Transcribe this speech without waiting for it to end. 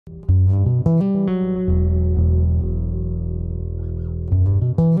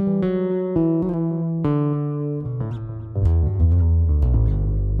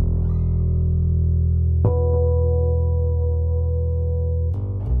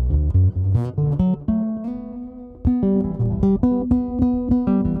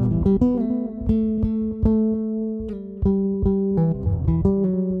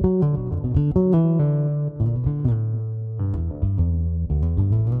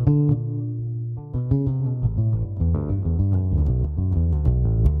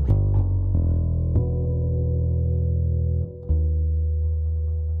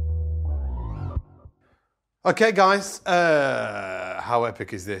Okay, guys, how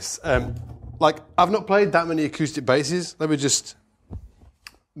epic is this? Like, I've not played that many acoustic basses. Let me just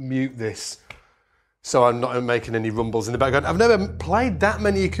mute this so I'm not making any rumbles in the background. I've never played that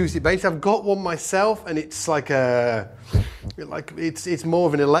many acoustic basses. I've got one myself, and it's like it's more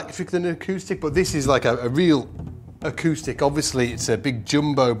of an electric than an acoustic, but this is like a real acoustic. Obviously, it's a big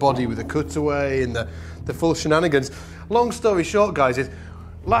jumbo body with a cutaway and the full shenanigans. Long story short, guys, is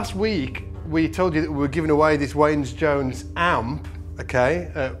last week we told you that we were giving away this Waynes Jones amp,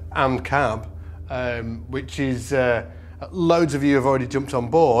 okay, and cab, which is loads of you have already jumped on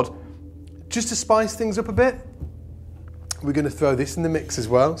board. Just to spice things up a bit, we're going to throw this in the mix as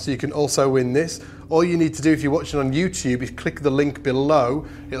well, so you can also win this. All you need to do if you're watching on YouTube is click the link below.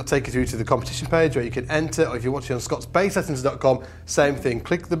 It'll take you through to the competition page where you can enter, or if you're watching on scottsbasslessons.com, same thing.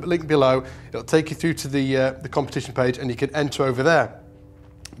 Click the link below. It'll take you through to the competition page, and you can enter over there.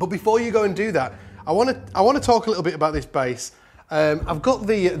 But before you go and do that, I want to talk a little bit about this bass. I've got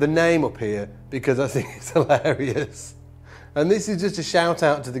the name up here because I think it's hilarious. And this is just a shout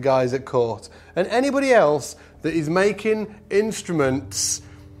out to the guys at Cort and anybody else that is making instruments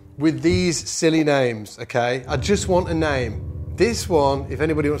with these silly names, okay? I just want a name. This one, if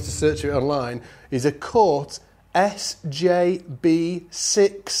anybody wants to search it online, is a Cort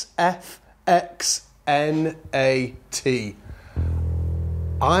SJB6FXNAT.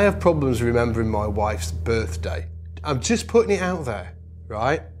 I have problems remembering my wife's birthday. I'm just putting it out there,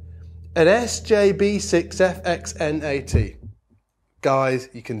 right? An SJB6FXNAT. Guys,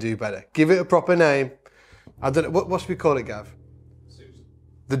 you can do better. Give it a proper name. I don't know, what should we call it, Gav?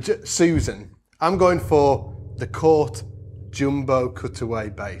 Susan. Susan. I'm going for the Cort Jumbo Cutaway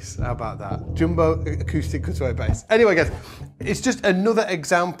Bass. How about that? Jumbo Acoustic Cutaway Bass. Anyway, guys, it's just another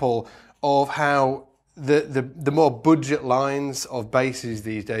example of how the more budget lines of basses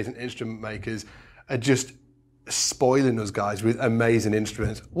these days and instrument makers are just spoiling us, guys, with amazing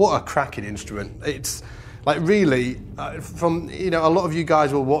instruments. What a cracking instrument. It's like really, from, you know, a lot of you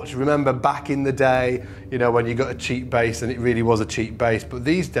guys will remember back in the day, you know, when you got a cheap bass and it really was a cheap bass. But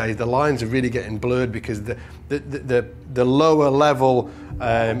these days the lines are really getting blurred because the lower level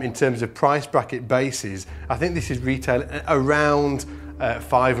in terms of price bracket basses, I think this is retailing around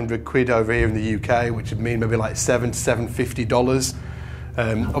 500 quid over here in the UK, which would mean maybe like $700 to $750.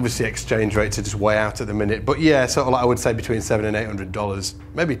 Obviously exchange rates are just way out at the minute, but yeah, sort of like I would say between $700 and $800,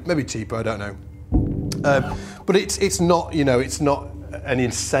 maybe cheaper, I don't know. But it's not, you know, it's not an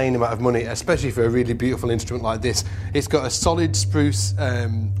insane amount of money, especially for a really beautiful instrument like this. It's got a solid spruce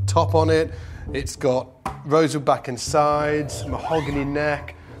top on it. It's got rosewood back and sides, mahogany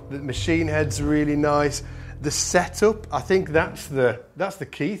neck. The machine head's really nice. The setup, I think that's the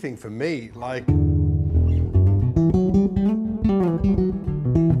key thing for me. Like,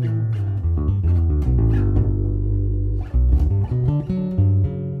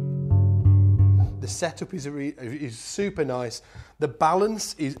 the setup is super nice. The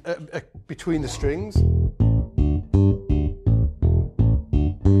balance is between the strings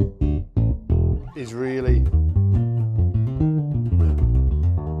is really.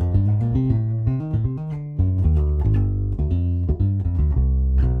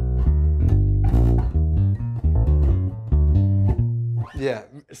 Yeah,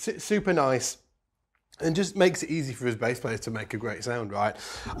 super nice, and just makes it easy for us bass players to make a great sound, right?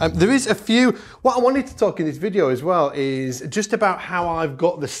 There is a few. What I wanted to talk in this video as well is just about how I've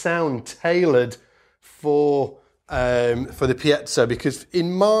got the sound tailored for the piezo, because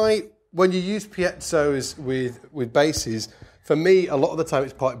when you use piezos with basses, for me a lot of the time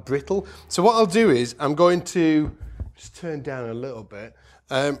it's quite brittle. So what I'll do is I'm going to just turn down a little bit.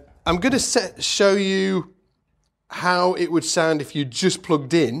 I'm going to show you how it would sound if you just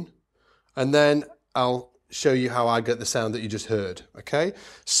plugged in, and then I'll show you how I get the sound that you just heard, okay?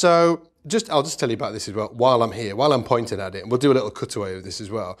 So I'll just tell you about this as well while I'm here, while I'm pointing at it, and we'll do a little cutaway of this as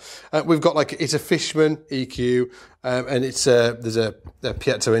well. We've got it's a Fishman EQ, and there's a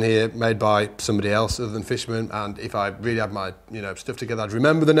piezo in here made by somebody else other than Fishman, and if I really had my stuff together, I'd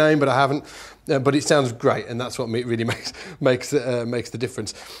remember the name, but I haven't. But it sounds great, and that's what really makes the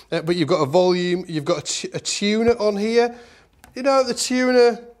difference. But you've got a volume, you've got a tuner on here. You know, the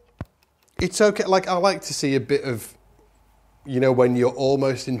tuner, it's okay. Like, I like to see a bit of, when you're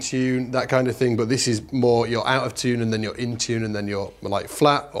almost in tune, that kind of thing. But this is more, you're out of tune and then you're in tune and then you're like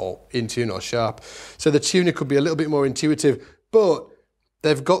flat or in tune or sharp. So the tuner could be a little bit more intuitive, but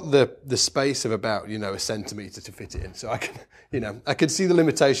they've got the space of about, a centimetre to fit it in. So I can see the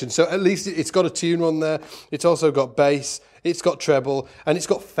limitation. So at least it's got a tuner on there. It's also got bass, it's got treble, and it's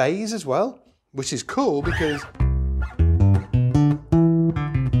got phase as well, which is cool because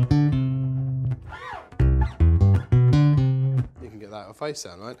face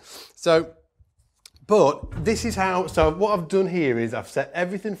sound, right? So, but this is how, so what I've done here is I've set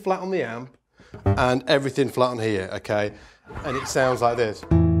everything flat on the amp and everything flat on here, okay? And it sounds like this.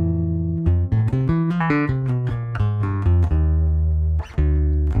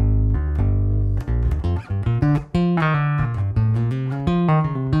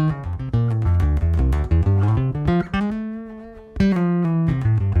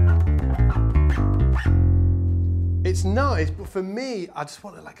 It's nice, but for me, I just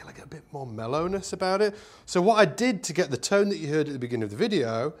wanted like a bit more mellowness about it. So what I did to get the tone that you heard at the beginning of the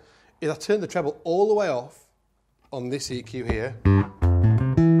video is I turned the treble all the way off on this EQ here.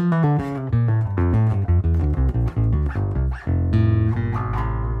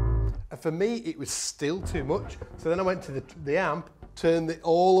 And for me, it was still too much. So then I went to the amp, turned it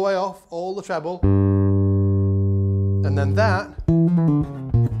all the way off, all the treble, and then that.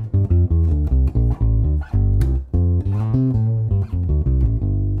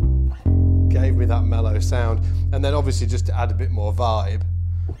 Gave me that mellow sound, and then obviously just to add a bit more vibe,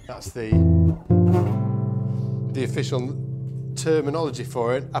 that's the official terminology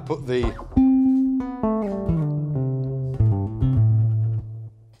for it. I put the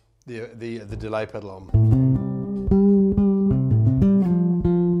delay pedal on.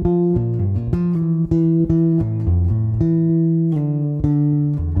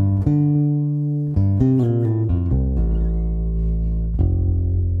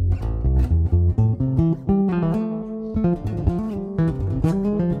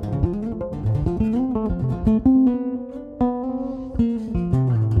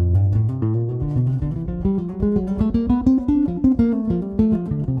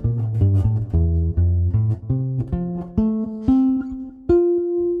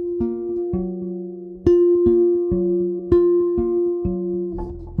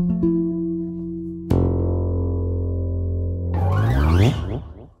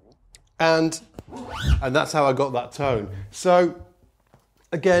 And that's how I got that tone. So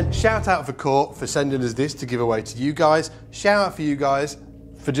again, shout out for Cort for sending us this to give away to you guys. Shout out for you guys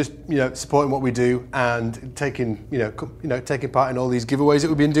for just supporting what we do and taking taking part in all these giveaways that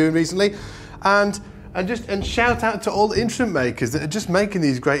we've been doing recently. And shout out to all the instrument makers that are just making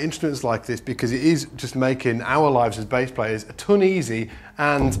these great instruments like this, because it is just making our lives as bass players a ton easy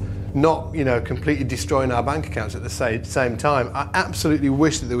and not completely destroying our bank accounts at the same time. I absolutely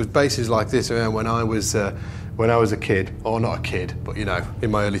wish that there was basses like this around when I was a kid, or not a kid, but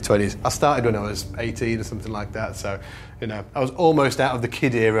in my early 20s. I started when I was 18 or something like that, so I was almost out of the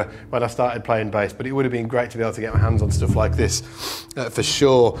kid era when I started playing bass, but it would have been great to be able to get my hands on stuff like this for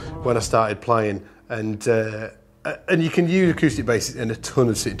sure when I started playing. And you can use acoustic basses in a ton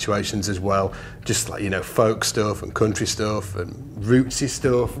of situations as well, just like folk stuff and country stuff and rootsy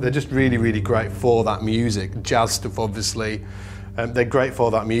stuff. They're just really, really great for that music. Jazz stuff, obviously, they're great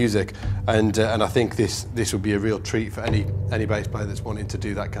for that music. And I think this would be a real treat for any bass player that's wanting to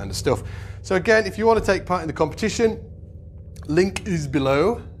do that kind of stuff. So again, if you want to take part in the competition, link is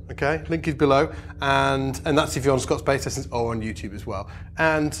below. Okay, link is below, and that's if you're on Scott's Bass Lessons or on YouTube as well.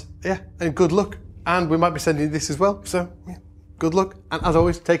 And yeah, and good luck. And we might be sending you this as well, so yeah, good luck. And as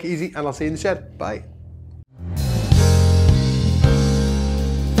always, take it easy, and I'll see you in the shed. Bye.